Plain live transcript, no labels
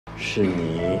是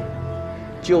你，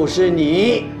就是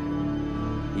你！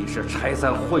你是拆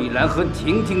散慧兰和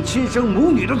婷婷亲生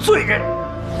母女的罪人，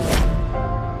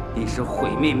你是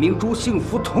毁灭明珠幸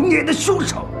福童年的凶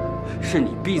手，是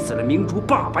你逼死了明珠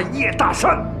爸爸叶大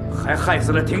山，还害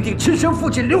死了婷婷亲生父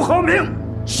亲刘浩明。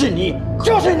是你，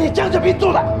就是你江志平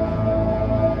做的！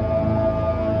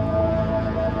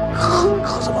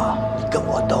搞什么？你跟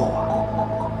我斗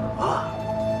啊？啊！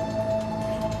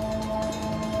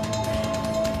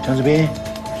江志平，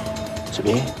志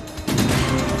平。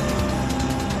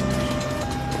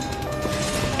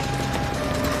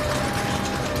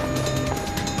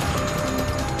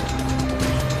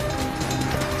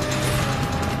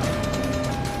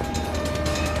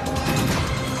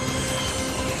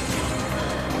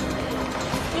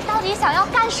 你想要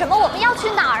干什么？我们要去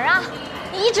哪儿啊？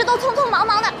你一直都匆匆忙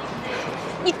忙的，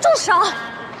你住手！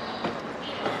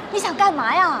你想干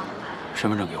嘛呀？身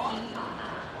份证给我。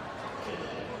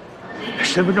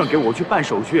身份证给我，我去办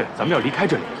手续。咱们要离开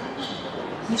这里。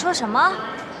你说什么？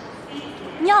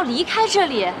你要离开这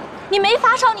里？你没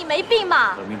发烧，你没病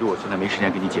吧？明珠，我现在没时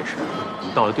间跟你解释。我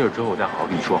们到了地儿之后，我再好好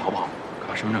跟你说，好不好？快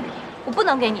把身份证给我。我不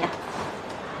能给你。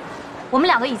我们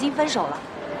两个已经分手了。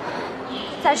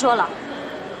再说了。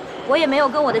 我也没有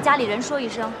跟我的家里人说一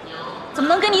声，怎么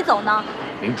能跟你走呢？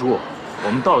明珠，我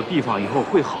们到了地方以后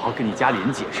会好好跟你家里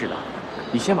人解释的。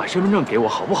你先把身份证给我，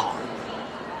好不好？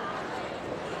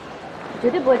我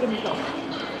绝对不会跟你走。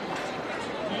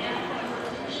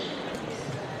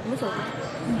我们走吧。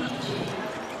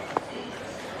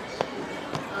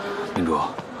明珠，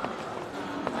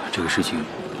这个事情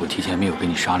我提前没有跟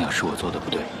你商量，是我做的不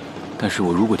对。但是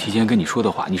我如果提前跟你说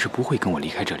的话，你是不会跟我离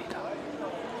开这里的。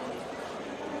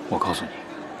 我告诉你，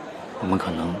我们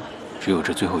可能只有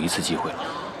这最后一次机会了。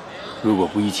如果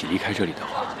不一起离开这里的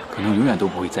话，可能永远都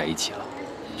不会在一起了。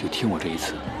就听我这一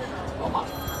次，好吗？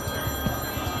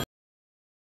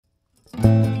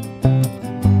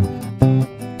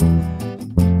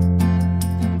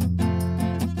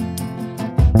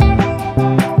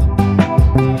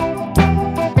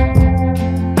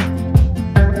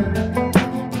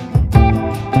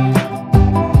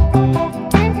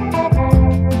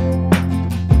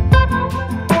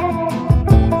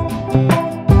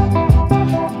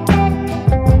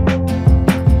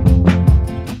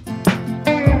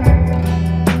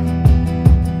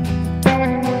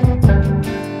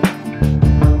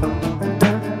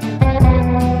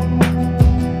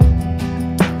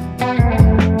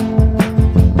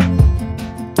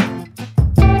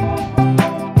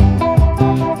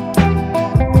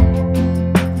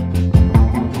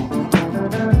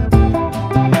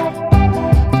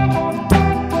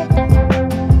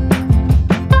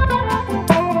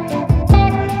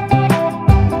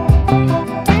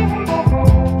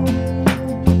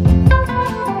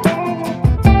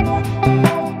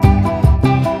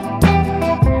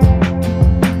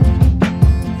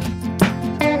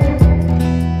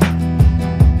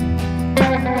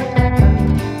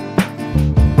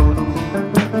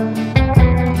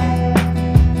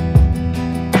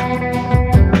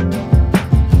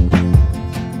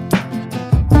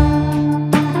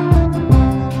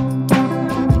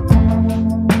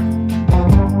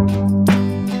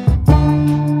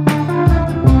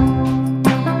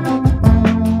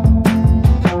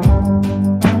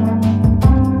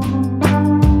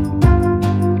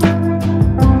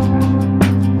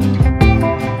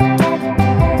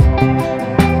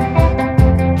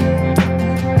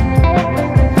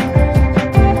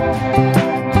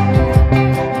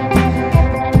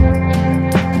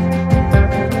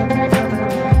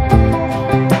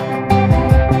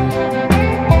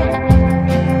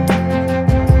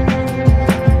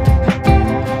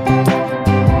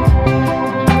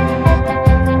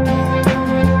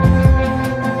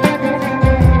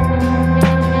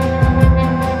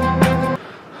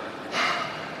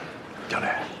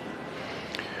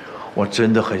我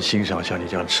真的很欣赏像你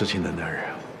这样痴情的男人，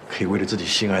可以为了自己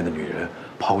心爱的女人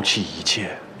抛弃一切。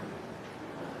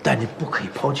但你不可以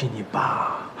抛弃你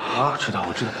爸啊！知道，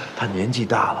我知道，他年纪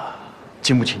大了，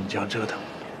经不起你这样折腾。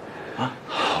啊，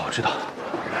好，我知道。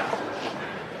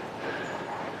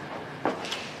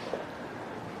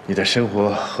你在生活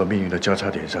和命运的交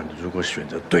叉点上，你如果选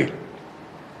择对了，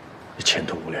你前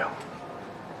途无量；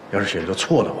要是选择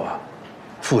错的话，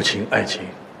父亲、爱情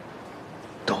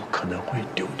都可能会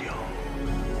丢掉。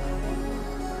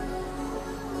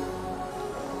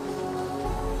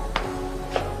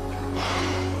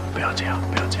不要这样，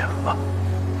不要这样啊！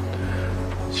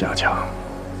夏强、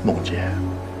孟姐，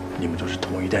你们都是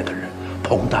同一代的人，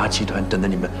鹏达集团等着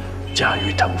你们驾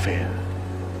驭腾飞。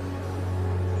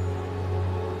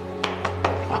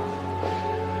啊，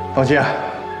放心啊，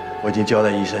我已经交代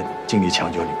医生尽力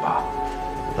抢救你爸，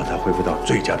让他恢复到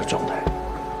最佳的状态。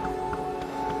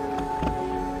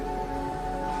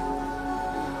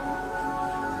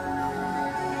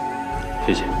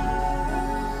谢谢。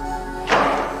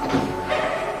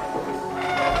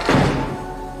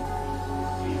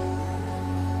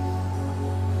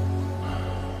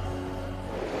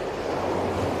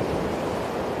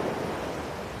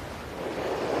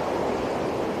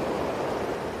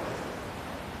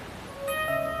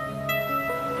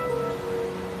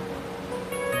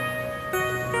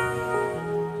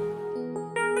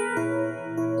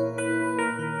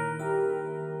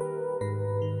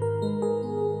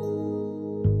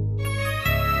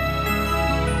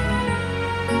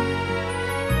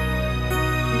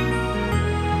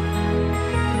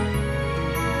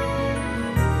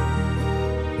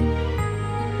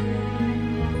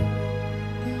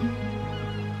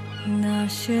那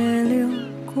些流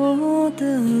过的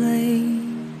泪，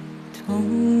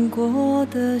痛过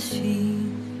的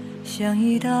心，像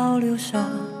一道流沙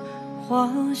滑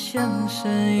向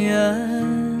深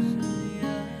渊。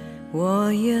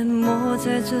我淹没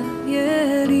在这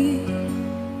夜里，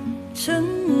沉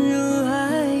入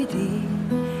海底，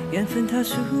缘分它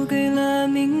输给了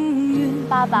命运。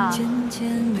爸爸，渐渐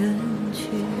远去，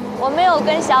我没有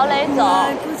跟小磊走，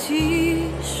来不及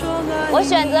说爱你，我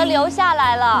选择留下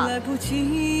来了。来不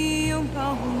及拥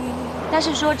抱你，但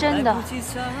是说真的，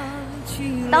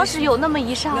当时有那么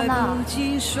一刹那，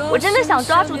我真的想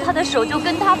抓住他的手就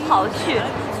跟他跑去。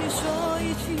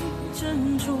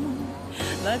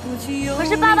可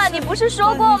是爸爸，你不是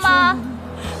说过吗？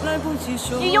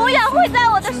你永远会在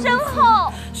我的身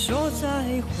后。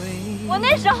我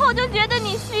那时候就觉得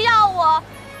你需要我，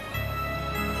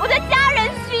我的家人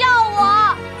需要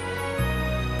我，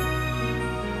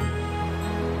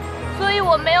所以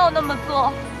我没有那么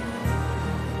做。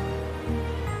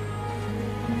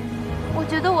我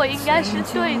觉得我应该是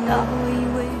对的。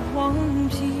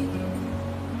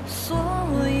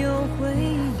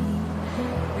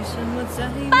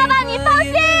爸爸，你放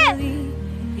心，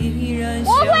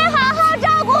我会好好照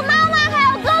顾妈妈还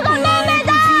有哥哥妹妹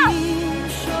的，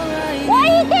我一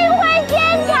定会坚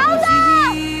强的，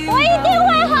我一定会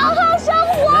好好生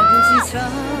活。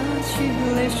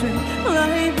来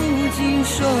不及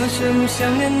说声想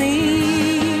念你，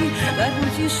来不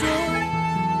及说。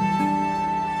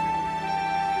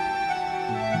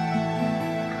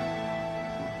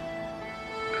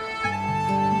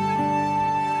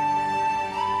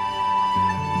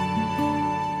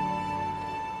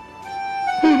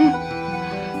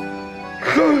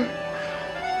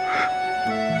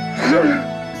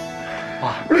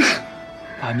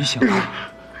爸，你醒了。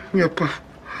你不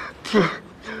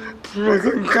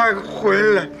能赶回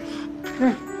来，不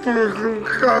能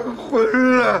赶回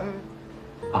来。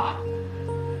爸，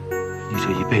你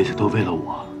这一辈子都为了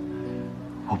我，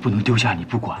我不能丢下你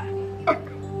不管。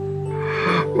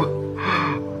我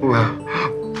不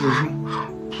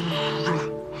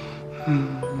用，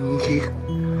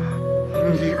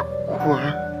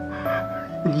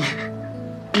你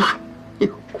管，你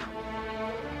管。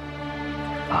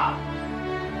爸，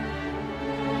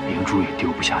明珠也丢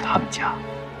不下他们家。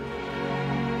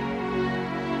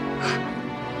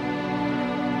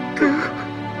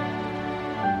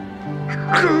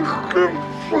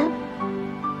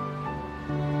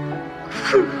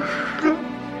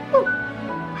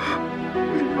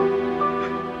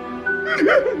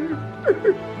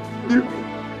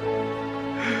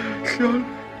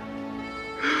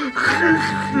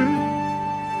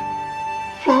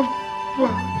爸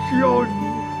爸要你。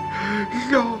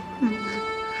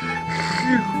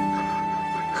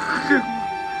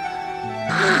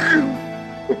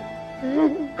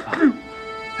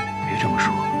别这么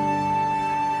说，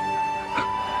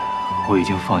我已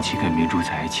经放弃跟明珠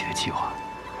在一起的计划。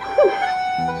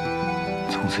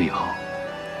从此以后，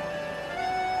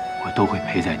我都会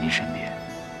陪在您身边，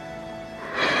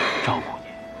照顾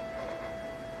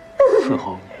您，伺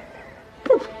候您。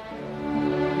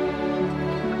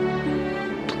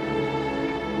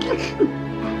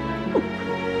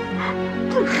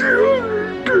不是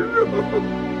这样。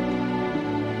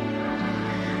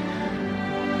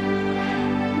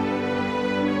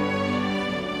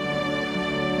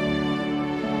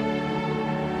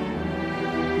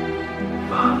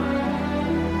爸，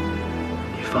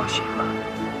你放心吧，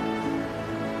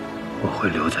我会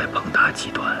留在鹏达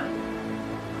集团，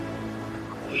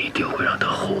我一定会让他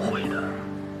后悔的。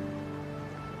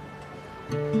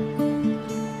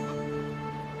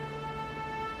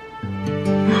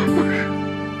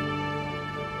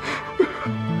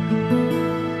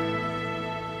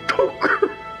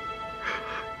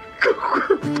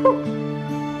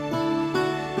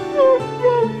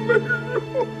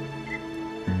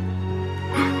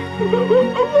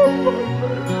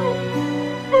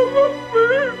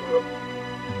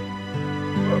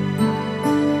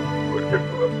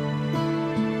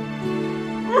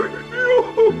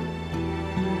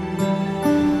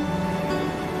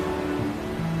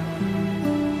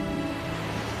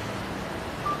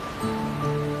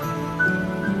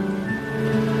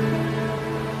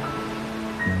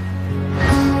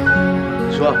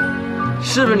说，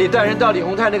是不是你带人到李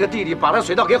洪泰那个地里，把他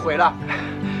水稻给毁了？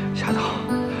夏总，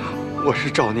我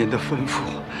是照您的吩咐，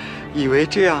以为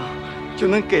这样就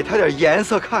能给他点颜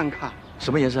色看看。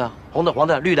什么颜色啊？红的、黄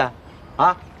的、绿的，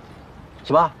啊？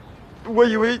什么？我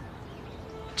以为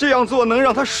这样做能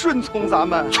让他顺从咱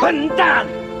们。蠢蛋！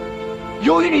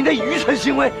由于你的愚蠢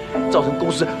行为，造成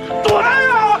公司多大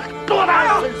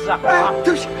的损失啊！哎，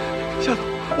对不起，夏总，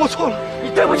我错了。你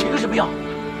对不起有什么用？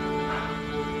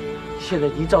现在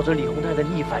已经造成李洪泰的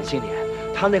逆反心理，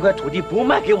他那块土地不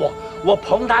卖给我，我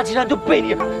鹏达集团就被你。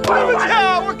对不起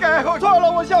啊，我改，我错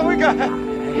了，我下回改。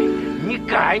你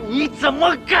改？你怎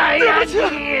么改呀？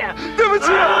对不起，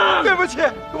对不起，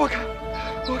我改。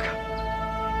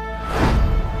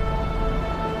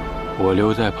我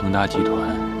留在鹏达集团，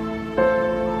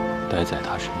待在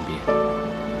他身边，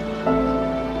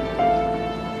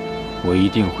我一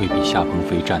定会比夏鹏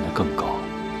飞站得更高，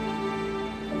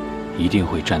一定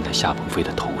会站在夏鹏飞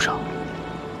的头上。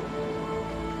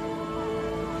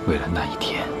为了那一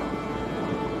天，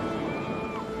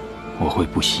我会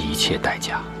不惜一切代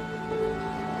价。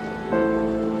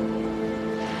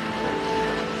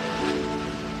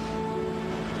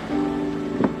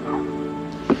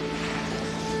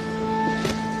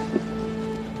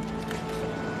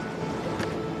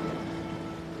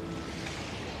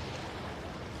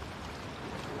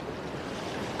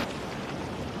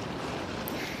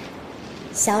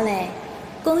小磊，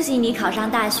恭喜你考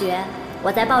上大学！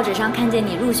我在报纸上看见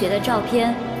你入学的照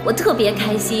片，我特别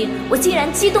开心，我竟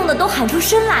然激动的都喊出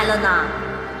声来了呢。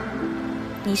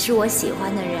你是我喜欢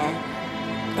的人，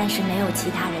但是没有其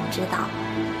他人知道。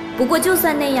不过就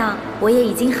算那样，我也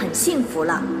已经很幸福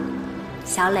了。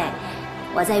小磊，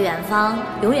我在远方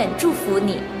永远祝福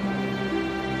你。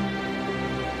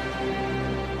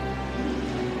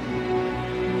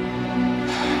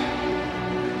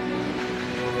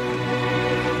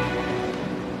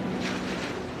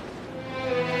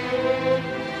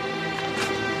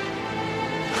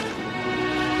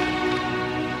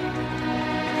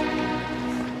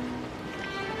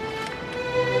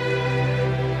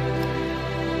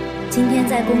今天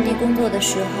在工地工作的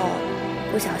时候，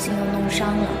不小心又弄伤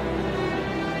了。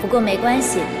不过没关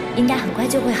系，应该很快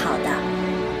就会好的。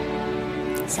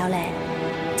小磊，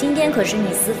今天可是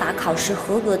你司法考试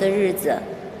合格的日子，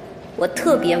我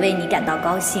特别为你感到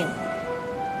高兴。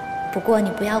不过你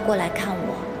不要过来看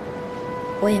我，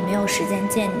我也没有时间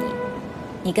见你。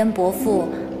你跟伯父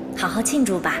好好庆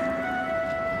祝吧。